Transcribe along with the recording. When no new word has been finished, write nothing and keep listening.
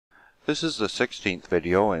This is the 16th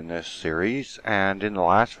video in this series, and in the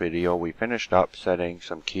last video we finished up setting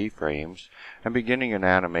some keyframes and beginning an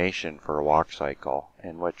animation for a walk cycle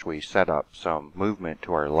in which we set up some movement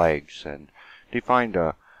to our legs and defined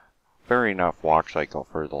a fair enough walk cycle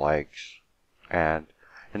for the legs. And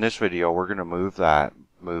in this video we're going to move that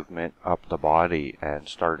movement up the body and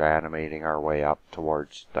start animating our way up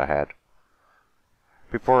towards the head.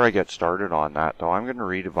 Before I get started on that though, I'm going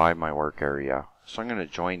to redivide my work area. So I'm going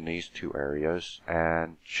to join these two areas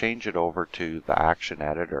and change it over to the action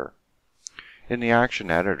editor. In the action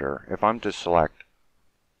editor, if I'm to select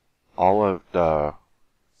all of the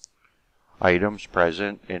items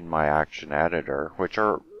present in my action editor, which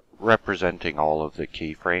are representing all of the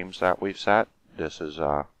keyframes that we've set, this is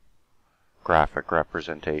a graphic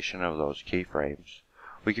representation of those keyframes.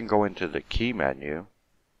 We can go into the key menu,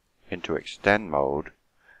 into extend mode,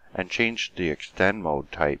 and change the extend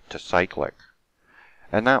mode type to cyclic.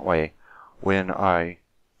 And that way, when I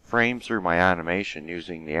frame through my animation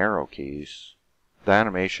using the arrow keys, the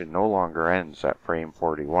animation no longer ends at frame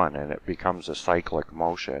 41 and it becomes a cyclic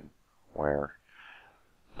motion where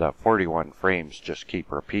the 41 frames just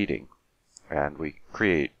keep repeating and we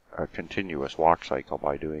create a continuous walk cycle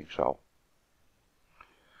by doing so.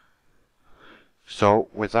 So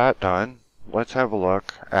with that done, let's have a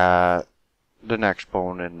look at the next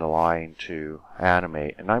bone in the line to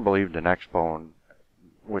animate. And I believe the next bone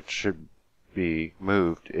which should be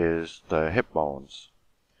moved is the hip bones.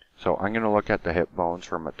 So I'm going to look at the hip bones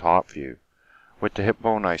from a top view. With the hip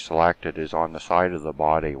bone I selected is on the side of the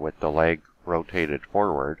body with the leg rotated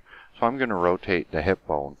forward. So I'm going to rotate the hip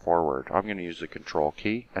bone forward. I'm going to use the control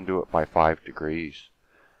key and do it by 5 degrees.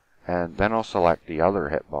 And then I'll select the other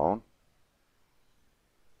hip bone.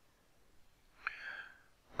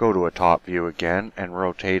 Go to a top view again and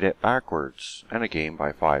rotate it backwards and again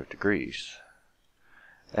by 5 degrees.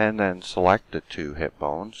 And then select the two hip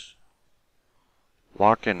bones,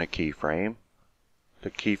 lock in the keyframe. The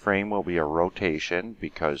keyframe will be a rotation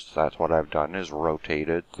because that's what I've done is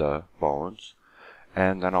rotated the bones,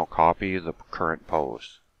 and then I'll copy the current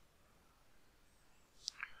pose.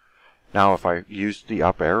 Now if I use the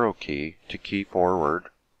up arrow key to key forward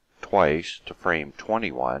twice to frame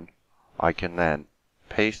 21, I can then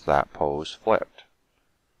paste that pose flipped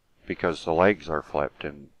because the legs are flipped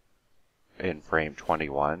in frame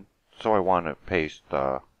 21, so I want to paste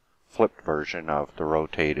the flipped version of the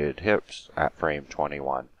rotated hips at frame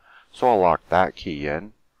 21. So I'll lock that key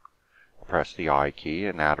in, press the I key,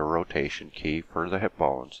 and add a rotation key for the hip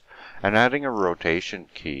bones. And adding a rotation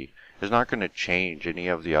key is not going to change any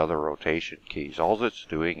of the other rotation keys. All it's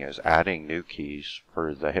doing is adding new keys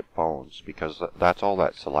for the hip bones because that's all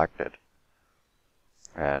that's selected.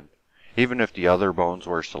 And even if the other bones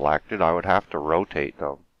were selected, I would have to rotate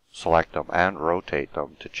them. Select them and rotate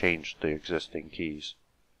them to change the existing keys.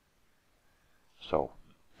 So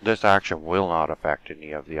this action will not affect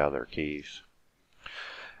any of the other keys.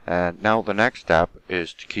 And now the next step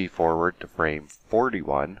is to key forward to frame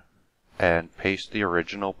 41 and paste the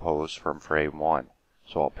original pose from frame 1.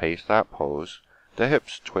 So I'll paste that pose, the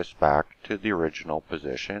hips twist back to the original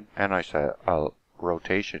position, and I set a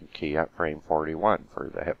rotation key at frame 41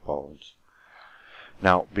 for the hip bones.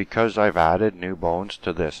 Now, because I've added new bones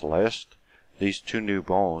to this list, these two new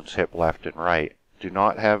bones, hip left and right, do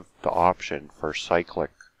not have the option for cyclic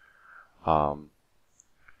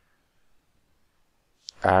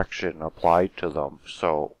action applied to them.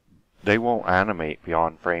 So they won't animate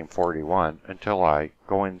beyond frame 41 until I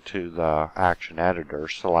go into the action editor,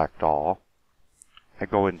 select all, and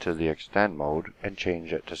go into the extend mode and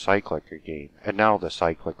change it to cyclic again. And now the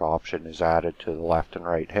cyclic option is added to the left and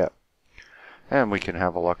right hip. And we can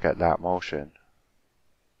have a look at that motion.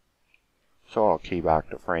 So I'll key back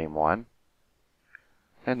to frame 1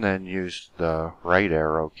 and then use the right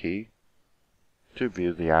arrow key to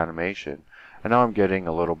view the animation. And now I'm getting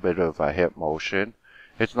a little bit of a hip motion.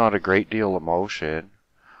 It's not a great deal of motion,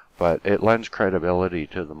 but it lends credibility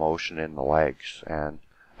to the motion in the legs. And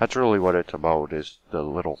that's really what it's about, is the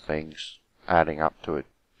little things adding up to it,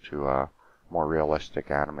 to a more realistic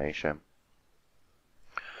animation.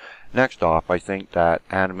 Next off, I think that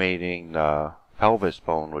animating the pelvis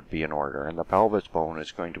bone would be in order, and the pelvis bone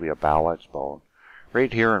is going to be a balance bone.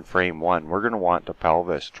 Right here in frame 1, we're going to want the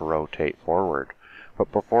pelvis to rotate forward.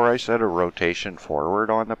 But before I set a rotation forward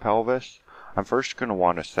on the pelvis, I'm first going to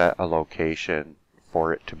want to set a location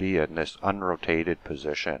for it to be in this unrotated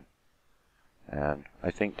position. And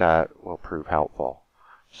I think that will prove helpful.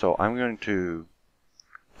 So I'm going to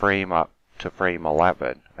frame up to frame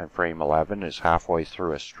 11, and frame 11 is halfway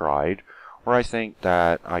through a stride, where I think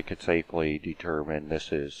that I could safely determine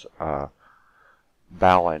this is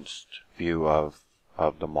balanced view of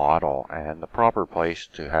the model, and the proper place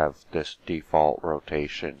to have this default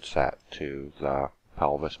rotation set to the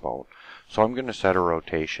pelvis bone. So I'm going to set a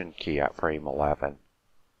rotation key at frame 11.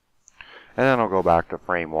 And then I'll go back to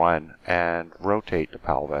frame 1 and rotate the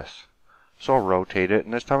pelvis. So I'll rotate it,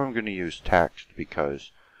 and this time I'm going to use text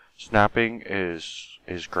because snapping is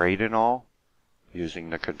great and all using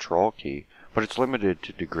the control key, but it's limited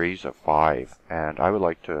to degrees of 5, and I would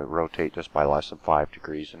like to rotate this by less than 5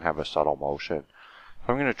 degrees and have a subtle motion.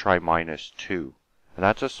 So I'm going to try -2, and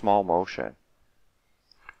that's a small motion.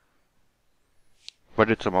 But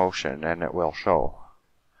it's a motion, and it will show.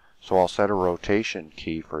 So I'll set a rotation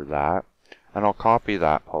key for that, and I'll copy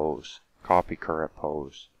that pose, copy current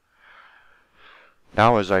pose.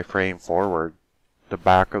 Now as I frame forward, the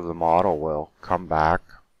back of the model will come back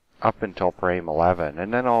up until frame 11,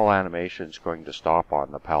 and then all animation is going to stop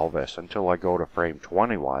on the pelvis until I go to frame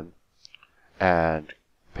 21 and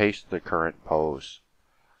paste the current pose.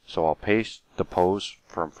 So I'll paste the pose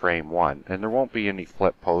from frame 1, and there won't be any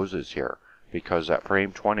flip poses here, because at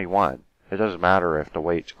frame 21, it doesn't matter if the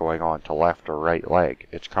weight's going on to left or right leg,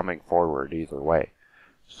 it's coming forward either way.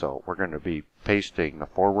 So we're going to be pasting the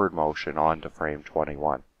forward motion onto frame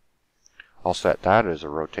 21. I'll set that as a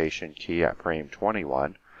rotation key at frame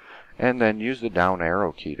 21, and then use the down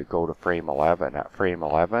arrow key to go to frame 11. At frame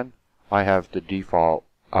 11, I have the default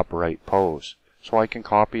upright pose, so I can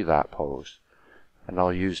copy that pose. And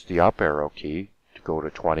I'll use the up arrow key to go to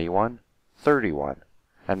 21, 31.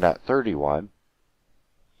 And at 31,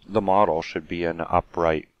 the model should be in an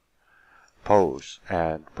upright pose,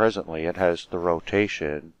 and presently it has the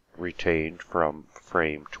rotation retained from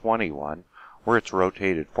frame 21, where it's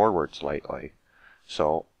rotated forward slightly.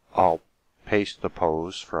 So I'll paste the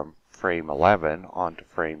pose from frame 11 onto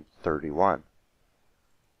frame 31.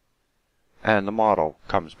 And the model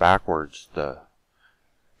comes backwards the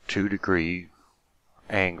 2-degree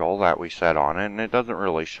angle that we set on it, and it doesn't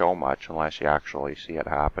really show much unless you actually see it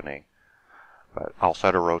happening. But I'll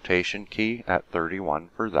set a rotation key at 31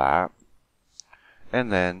 for that,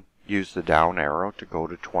 and then use the down arrow to go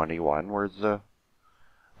to 21 where the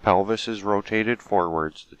pelvis is rotated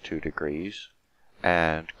forwards the 2 degrees,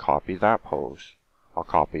 and copy that pose. I'll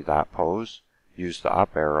copy that pose, use the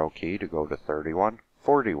up arrow key to go to 31,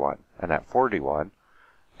 41, and at 41,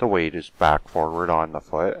 the weight is back forward on the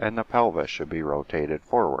foot, and the pelvis should be rotated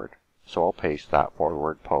forward. So I'll paste that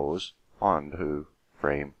forward pose onto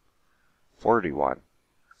frame 41.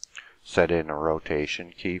 Set in a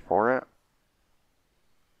rotation key for it,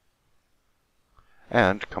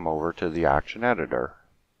 and come over to the action editor.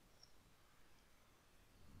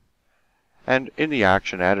 And in the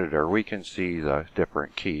action editor, we can see the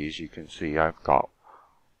different keys. You can see I've got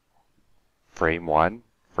frame 1,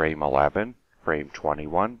 frame 11, frame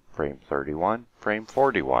 21, frame 31, frame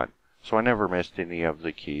 41. So I never missed any of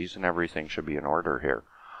the keys, and everything should be in order here.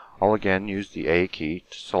 I'll again use the A key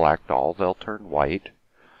to select all. They'll turn white.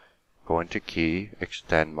 Go into key,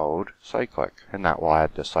 extend mode, cyclic, and that will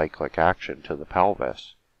add the cyclic action to the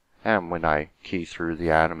pelvis. And when I key through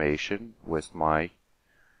the animation with my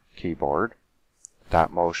keyboard,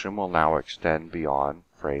 that motion will now extend beyond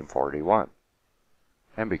frame 41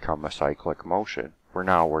 and become a cyclic motion, where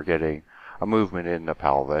now we're getting a movement in the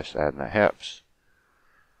pelvis and the hips.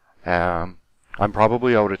 I'm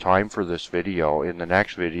probably out of time for this video. In the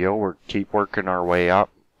next video, we'll keep working our way up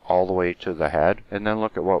all the way to the head, and then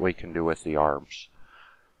look at what we can do with the arms.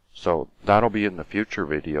 So that'll be in the future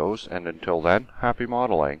videos, and until then, happy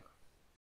modeling.